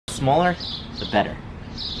smaller, the better.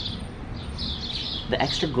 The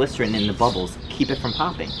extra glycerin in the bubbles keep it from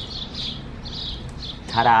popping.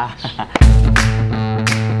 Ta-da!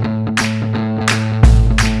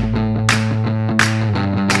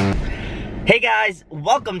 Hey guys,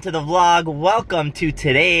 welcome to the vlog. Welcome to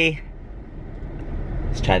today.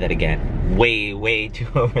 Let's try that again. Way too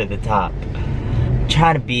over the top. I'm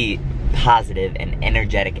trying to be positive and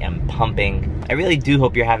energetic and pumping. I really do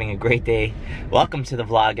hope you're having a great day. Welcome to the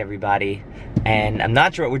vlog, everybody. And I'm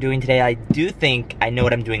not sure what we're doing today. I do think I know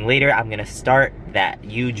what I'm doing later. I'm gonna start that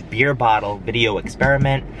huge beer bottle video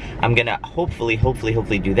experiment. I'm gonna hopefully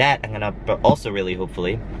do that. I'm gonna also really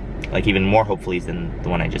hopefully, like even more hopefullys than the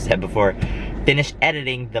one I just said before, finish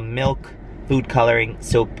editing the milk food coloring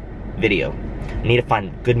soap video. I need to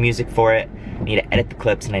find good music for it. I need to edit the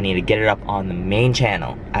clips and I need to get it up on the main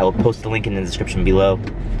channel. I will post the link in the description below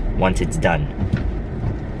once it's done.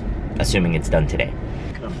 Assuming it's done today.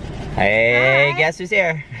 Hey, guess who's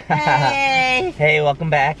here? Hey. Hey,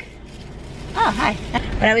 welcome back. Oh, hi.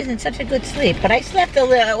 But I was in such a good sleep. But I slept a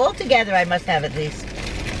little. Altogether, I must have at least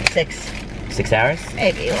 6. 6 hours?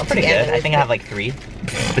 Maybe. That's pretty good. I think I have like 3.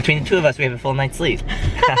 Between the two of us, we have a full night's sleep.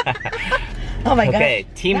 Oh my god. Okay,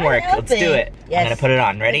 teamwork. Let's do it. Yes. I'm gonna put it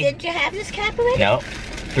on. Ready? Didn't you have this cap already? No.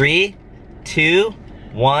 3, 2,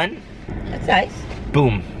 1. That's nice.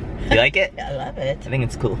 Boom. You like it? I love it. I think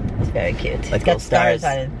it's cool. It's very cute. Like It's got little stars.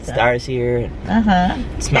 on it. So. Stars here.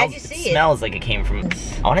 How'd you see It smells like it came from.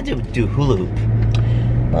 I want to do hula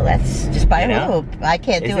hoop. Well, that's just buy a You hula know? hoop. I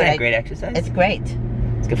can't Isn't do it. that a great exercise? It's great.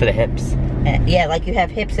 It's good for the hips. Yeah, like you have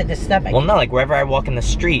hips in the stomach. Well, no, like wherever I walk in the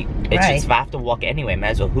street, it's Right. just if I have to walk anyway, I might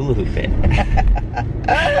as well hula hoop it.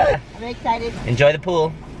 I'm excited. Enjoy the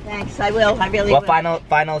pool. Thanks. I will. I really What will.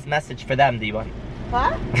 final message for them do you want?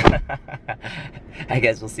 What? I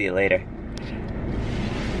guess we'll see you later.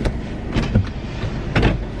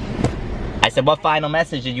 I said, what final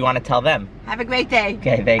message did you want to tell them? Have a great day.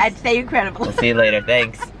 Okay, thanks. And stay incredible. We'll see you later.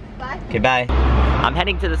 Thanks. Bye. Okay, bye. I'm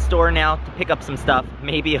heading to the store now to pick up some stuff.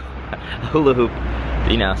 Maybe a hula hoop,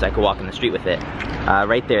 you know, so I could walk in the street with it.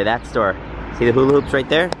 Right there, that store. See the hula hoops right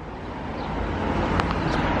there?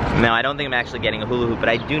 No, I don't think I'm actually getting a hula hoop, but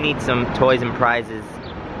I do need some toys and prizes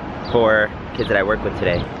for kids that I work with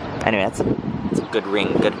today. Anyway, that's a good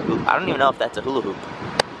ring, good hoop. I don't even know if that's a hula hoop.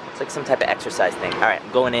 It's like some type of exercise thing. All right,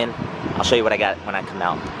 I'm going in. I'll show you what I got when I come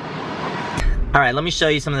out. All right, let me show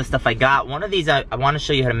you some of the stuff I got. One of these I want to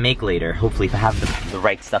show you how to make later, hopefully if I have the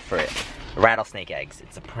right stuff for it. Rattlesnake eggs,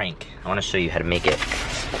 it's a prank. I want to show you how to make it.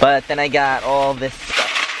 But then I got all this stuff.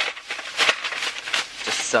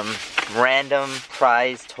 Just some random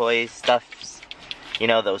prize toys stuffs. You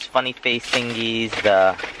know, those funny face thingies,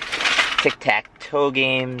 the tic-tac-toe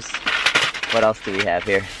games. What else do we have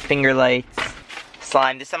here? Finger lights,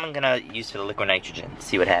 slime. This I'm gonna use for the liquid nitrogen,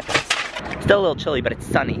 see what happens. Still a little chilly, but it's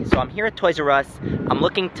sunny. So I'm here at Toys R Us. I'm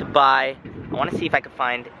looking to buy, I wanna see if I can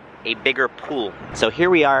find a bigger pool. So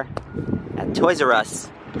here we are at Toys R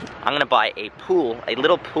Us. I'm gonna buy a pool, a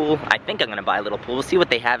little pool. I think I'm gonna buy a little pool. We'll see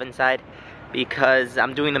what they have inside because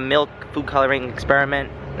I'm doing the milk food coloring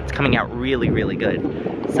experiment. It's coming out really good.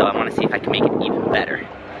 So I wanna see if I can make it even better.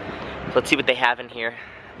 So let's see what they have in here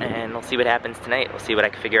and we'll see what happens tonight. We'll see what I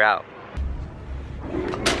can figure out.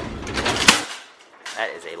 That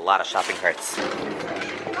is a lot of shopping carts.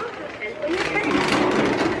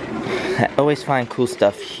 I always find cool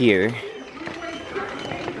stuff here.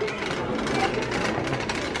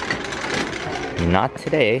 Not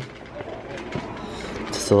today.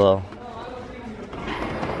 Just a little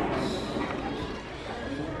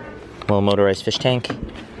motorized fish tank.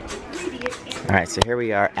 Alright, so here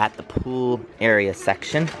we are at the pool area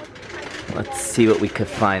section. Let's see what we could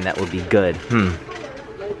find that would be good.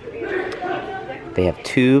 They have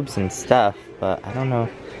tubes and stuff, but I don't know.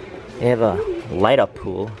 They have a light up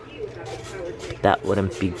pool. That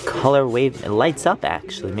wouldn't be color wave. It lights up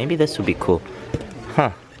actually. Maybe this would be cool.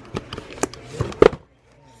 Huh.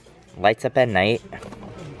 Lights up at night.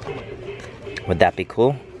 Would that be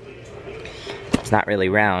cool? It's not really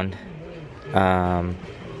round. I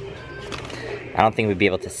don't think we'd be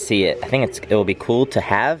able to see it. I think it will be cool to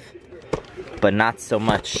have, but not so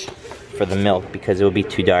much for the milk because it will be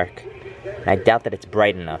too dark. And I doubt that it's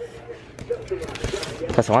bright enough.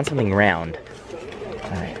 Plus I want something round.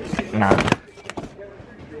 Alright, not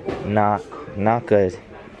good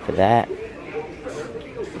for that.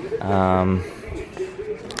 I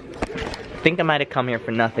think I might have come here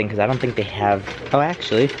for nothing because I don't think they have, oh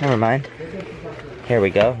actually, never mind. Here we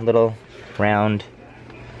go, little round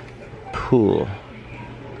pool.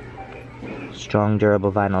 Strong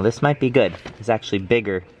durable vinyl. This might be good. It's actually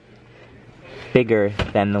bigger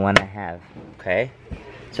than the one I have. Okay.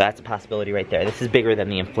 So that's a possibility right there. This is bigger than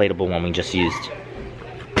the inflatable one we just used.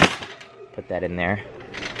 Put that in there.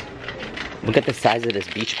 Look at the size of this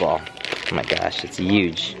beach ball. Oh my gosh, it's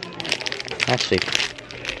huge. Actually,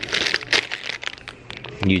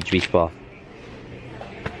 huge beach ball.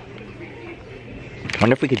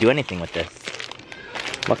 Wonder if we could do anything with this.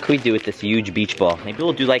 What could we do with this huge beach ball? Maybe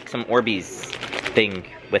we'll do like some Orbeez thing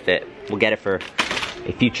with it. We'll get it for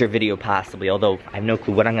a future video possibly, although I have no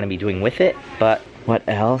clue what I'm gonna be doing with it. But what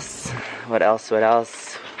else? What else? I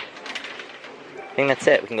think that's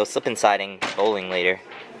it. We can go slip and sliding, bowling later.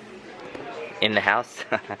 In the house.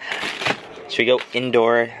 Should we go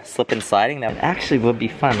indoor slip and sliding? That actually would be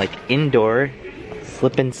fun, like indoor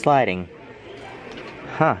slip and sliding.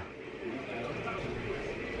 Huh.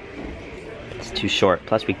 It's too short.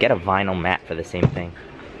 Plus we get a vinyl mat for the same thing.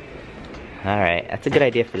 Alright, that's a good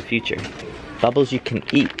idea for the future. Bubbles you can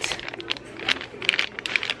eat.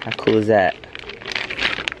 How cool is that?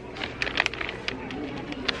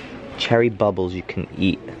 Cherry bubbles you can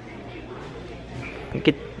eat. You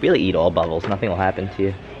could really eat all bubbles, nothing will happen to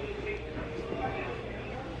you.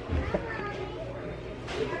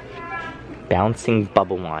 Bouncing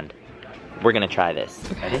bubble wand. We're gonna try this.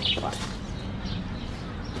 Ready? Come on.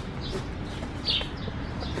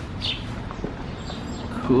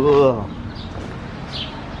 Cool.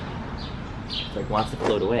 It's like wants to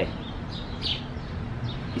float away.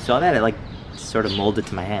 You saw that? It like sort of molded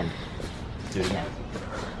to my hand. Let's do it again.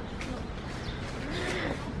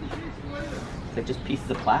 It's like just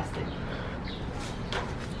pieces of plastic.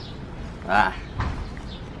 Ah.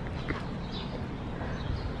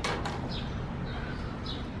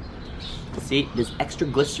 See, there's extra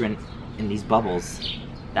glycerin in these bubbles.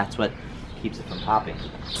 That's what keeps it from popping.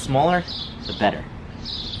 Smaller, the better.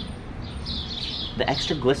 The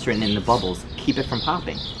extra glycerin in the bubbles keep it from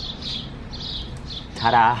popping.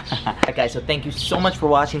 Ta-da! Alright guys, so thank you so much for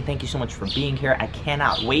watching. Thank you so much for being here. I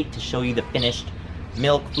cannot wait to show you the finished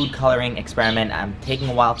milk food coloring experiment. I'm taking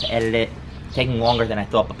a while to edit it. Taking longer than I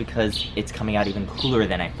thought, but because it's coming out even cooler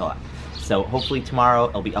than I thought. So hopefully tomorrow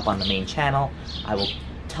it'll be up on the main channel. I will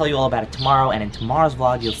tell you all about it tomorrow, and in tomorrow's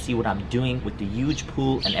vlog you'll see what I'm doing with the huge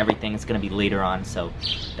pool and everything. It's gonna be later on, so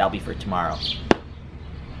that'll be for tomorrow.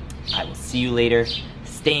 I will see you later.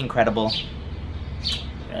 Stay incredible.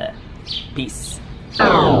 Peace.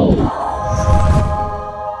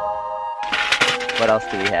 What else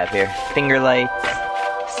do we have here? Finger lights,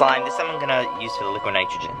 slime. This I'm gonna use for the liquid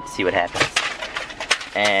nitrogen. See what happens.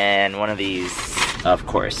 And one of these, of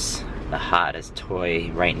course, the hottest toy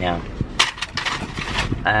right now.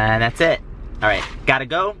 And that's it. Alright, gotta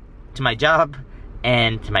go to my job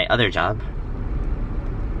and to my other job.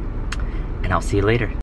 And I'll see you later.